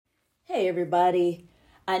Hey, everybody.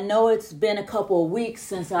 I know it's been a couple of weeks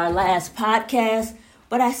since our last podcast,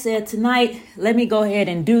 but I said tonight, let me go ahead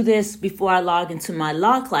and do this before I log into my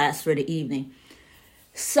law class for the evening.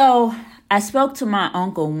 So I spoke to my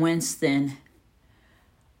Uncle Winston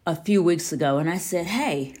a few weeks ago, and I said,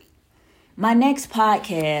 hey, my next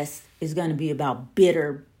podcast is going to be about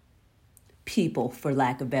bitter people, for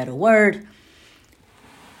lack of a better word.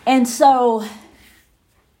 And so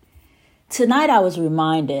tonight I was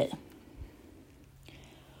reminded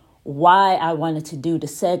why I wanted to do the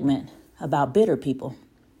segment about bitter people.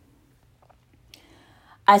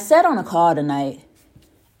 I sat on a call tonight,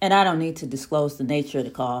 and I don't need to disclose the nature of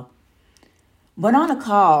the call, but on a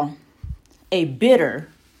call, a bitter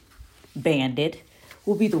bandit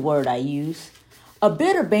will be the word I use. A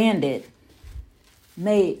bitter bandit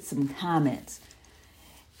made some comments,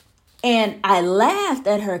 and I laughed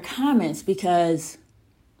at her comments because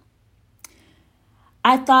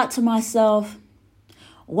I thought to myself,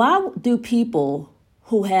 why do people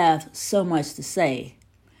who have so much to say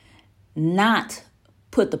not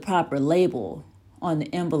put the proper label on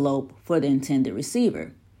the envelope for the intended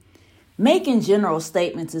receiver? Making general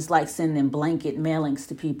statements is like sending blanket mailings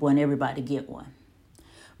to people and everybody get one.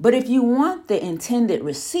 But if you want the intended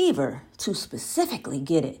receiver to specifically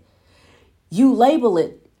get it, you label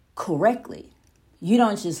it correctly. You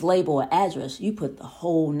don't just label an address, you put the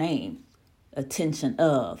whole name, attention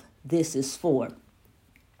of, this is for.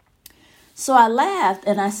 So I laughed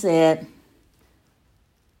and I said,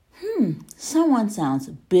 someone sounds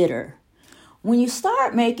bitter. When you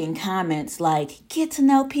start making comments like, get to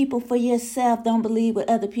know people for yourself, don't believe what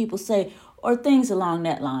other people say, or things along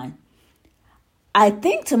that line, I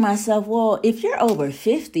think to myself, well, if you're over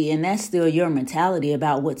 50 and that's still your mentality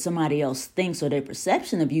about what somebody else thinks or their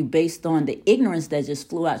perception of you based on the ignorance that just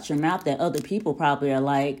flew out your mouth that other people probably are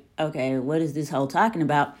like, okay, what is this whole talking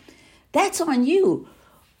about? That's on you.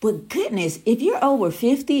 But goodness, if you're over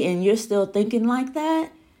 50 and you're still thinking like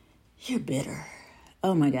that, you're bitter.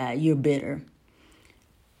 Oh my God, you're bitter.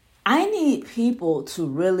 I need people to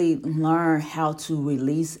really learn how to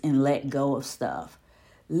release and let go of stuff.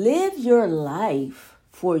 Live your life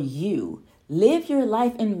for you. Live your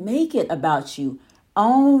life and make it about you.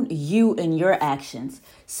 Own you and your actions.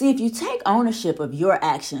 See, if you take ownership of your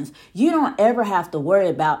actions, you don't ever have to worry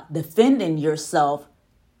about defending yourself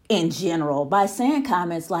in general by saying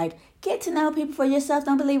comments like, get to know people for yourself,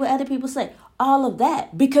 don't believe what other people say. All of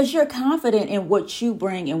that because you're confident in what you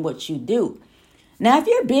bring and what you do. Now, if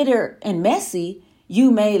you're bitter and messy,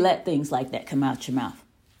 you may let things like that come out your mouth.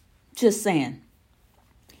 Just saying.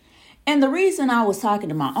 And the reason I was talking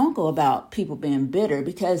to my uncle about people being bitter,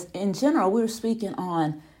 because in general, we were speaking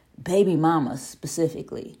on baby mamas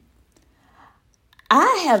specifically.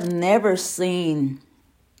 I have never seen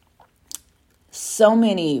so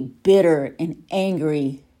many bitter and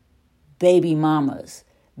angry baby mamas,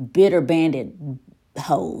 bitter bandit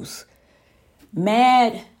hoes,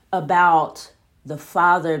 mad about the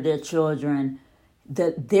father of their children,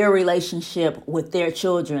 their relationship with their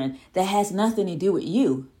children that has nothing to do with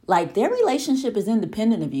you. Like their relationship is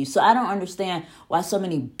independent of you. So I don't understand why so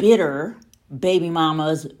many bitter baby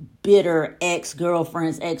mamas, bitter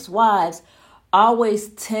ex-girlfriends, ex-wives always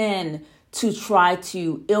tend to try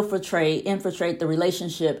to infiltrate the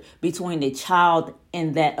relationship between the child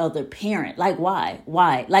and that other parent. Like, why?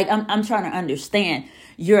 Like, I'm trying to understand.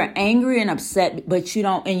 You're angry and upset, but you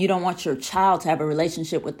don't want your child to have a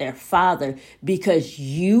relationship with their father because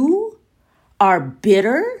you are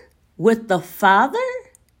bitter with the father?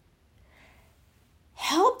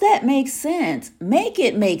 Help that make sense. Make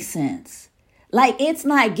it make sense. Like, it's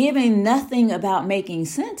not giving nothing about making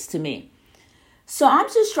sense to me. So I'm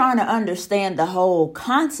just trying to understand the whole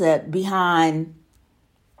concept behind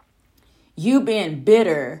you being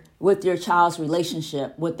bitter with your child's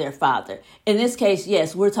relationship with their father. In this case,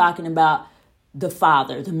 yes, we're talking about the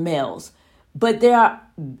father, the males. But there are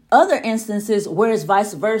other instances where it's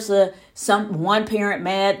vice versa. One parent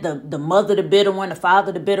mad, the mother the bitter one, the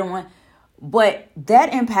father the bitter one. But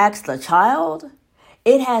that impacts the child.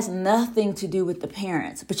 It has nothing to do with the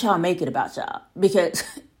parents. But y'all make it about y'all because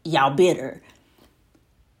y'all bitter.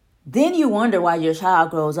 Then you wonder why your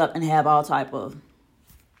child grows up and have all type of,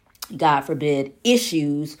 God forbid,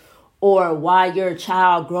 issues, or why your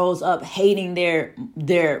child grows up hating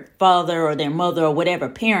their father or their mother or whatever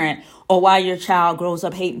parent, or why your child grows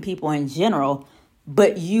up hating people in general.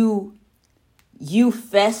 But you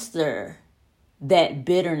fester that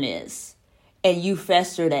bitterness and you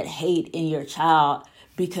fester that hate in your child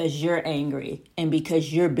because you're angry and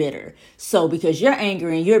because you're bitter. So because you're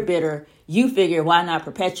angry and you're bitter, you figure, why not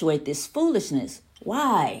perpetuate this foolishness?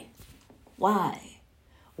 Why?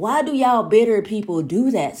 Why do y'all bitter people do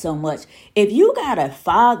that so much? If you got a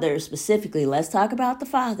father specifically, let's talk about the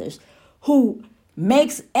fathers, who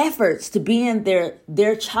makes efforts to be in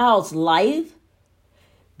their child's life,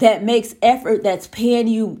 that makes effort, that's paying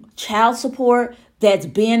you child support, that's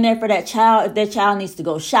being there for that child. If that child needs to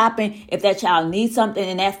go shopping, if that child needs something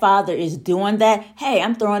and that father is doing that, hey,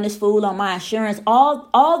 I'm throwing this food on my insurance,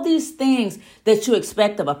 all these things that you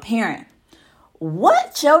expect of a parent.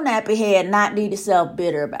 What your nappy head not need yourself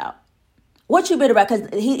bitter about? What you bitter about? Because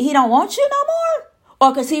he don't want you no more?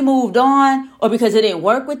 Or because he moved on? Or because it didn't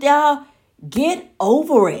work with y'all? Get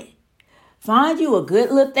over it. Find you a good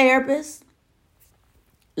little therapist.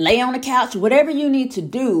 Lay on the couch, whatever you need to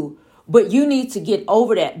do. But you need to get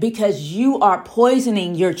over that because you are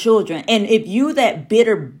poisoning your children. And if you that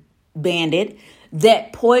bitter bandit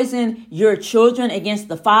that poison your children against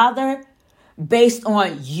the father based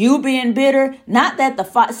on you being bitter, not that the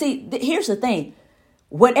father, here's the thing.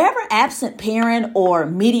 Whatever absent parent or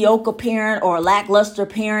mediocre parent or lackluster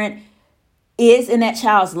parent is in that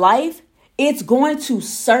child's life, it's going to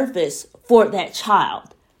surface for that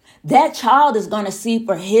child. That child is going to see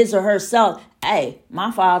for his or herself, hey,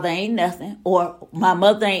 my father ain't nothing, or my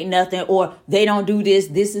mother ain't nothing, or they don't do this,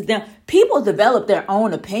 this is them. People develop their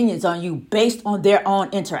own opinions on you based on their own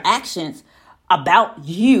interactions about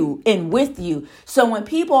you and with you. So when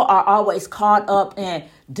people are always caught up in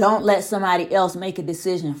don't let somebody else make a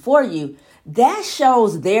decision for you, that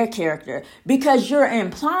shows their character because you're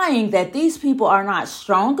implying that these people are not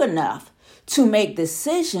strong enough to make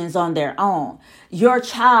decisions on their own. Your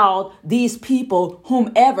child, these people,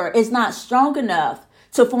 whomever, is not strong enough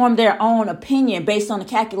to form their own opinion based on the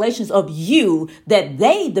calculations of you that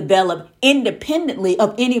they develop independently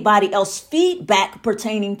of anybody else's feedback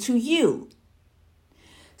pertaining to you.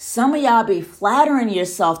 Some of y'all be flattering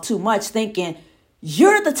yourself too much thinking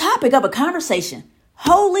you're the topic of a conversation.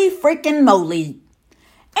 Holy freaking moly.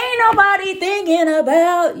 Ain't nobody thinking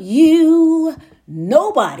about you.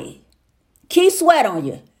 Nobody. Keep sweat on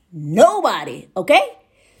you. Nobody. Okay?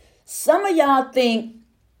 Some of y'all think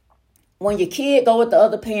when your kid go with the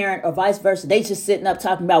other parent or vice versa, they just sitting up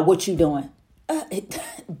talking about what you doing.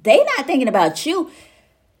 They not thinking about you.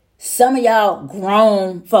 Some of y'all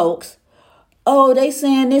grown folks, oh, they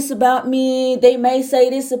saying this about me. They may say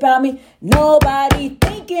this about me. Nobody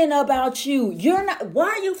thinking about you. You're not. Why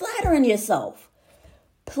are you flattering yourself?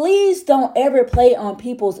 Please don't ever play on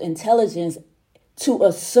people's intelligence to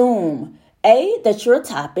assume, A, that you're a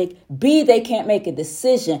topic, B, they can't make a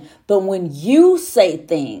decision. But when you say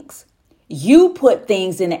things, you put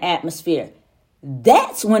things in the atmosphere.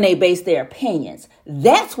 That's when they base their opinions.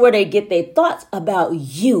 That's where they get their thoughts about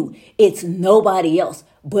you. It's nobody else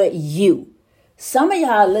but you. Some of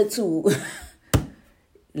y'all little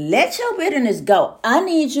let your bitterness go. I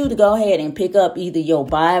need you to go ahead and pick up either your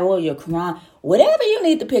Bible, your Quran, whatever you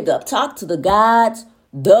need to pick up. Talk to the gods,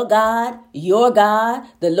 the God, your God,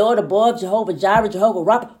 the Lord above, Jehovah Jireh, Jehovah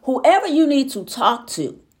Rapha, whoever you need to talk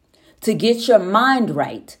to get your mind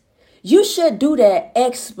right. You should do that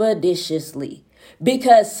expeditiously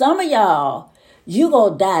because some of y'all, you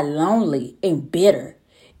gonna die lonely and bitter.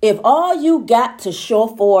 If all you got to show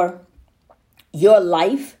for your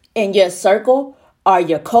life and your circle are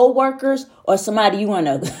your co-workers or somebody you in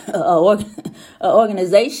a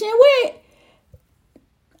organization with,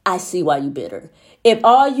 I see why you bitter. If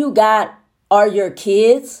all you got are your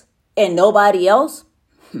kids and nobody else,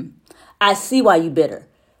 I see why you bitter.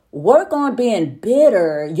 Work on being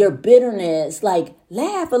bitter, your bitterness, like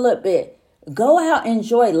laugh a little bit. Go out,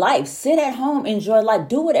 enjoy life. Sit at home, enjoy life.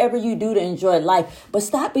 Do whatever you do to enjoy life. But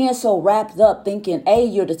stop being so wrapped up thinking, A,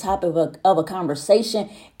 you're the topic of a conversation,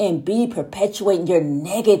 and B, perpetuating your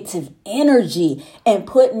negative energy and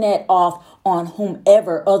putting that off on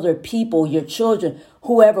whomever, other people, your children,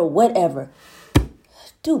 whoever, whatever.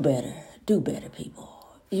 Do better. Do better,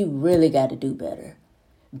 people. You really got to do better.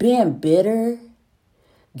 Being bitter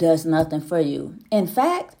does nothing for you. In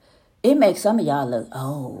fact, it makes some of y'all look,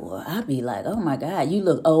 oh, I'd be like, oh my God, you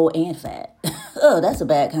look old and fat. Oh, that's a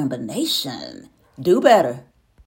bad combination. Do better.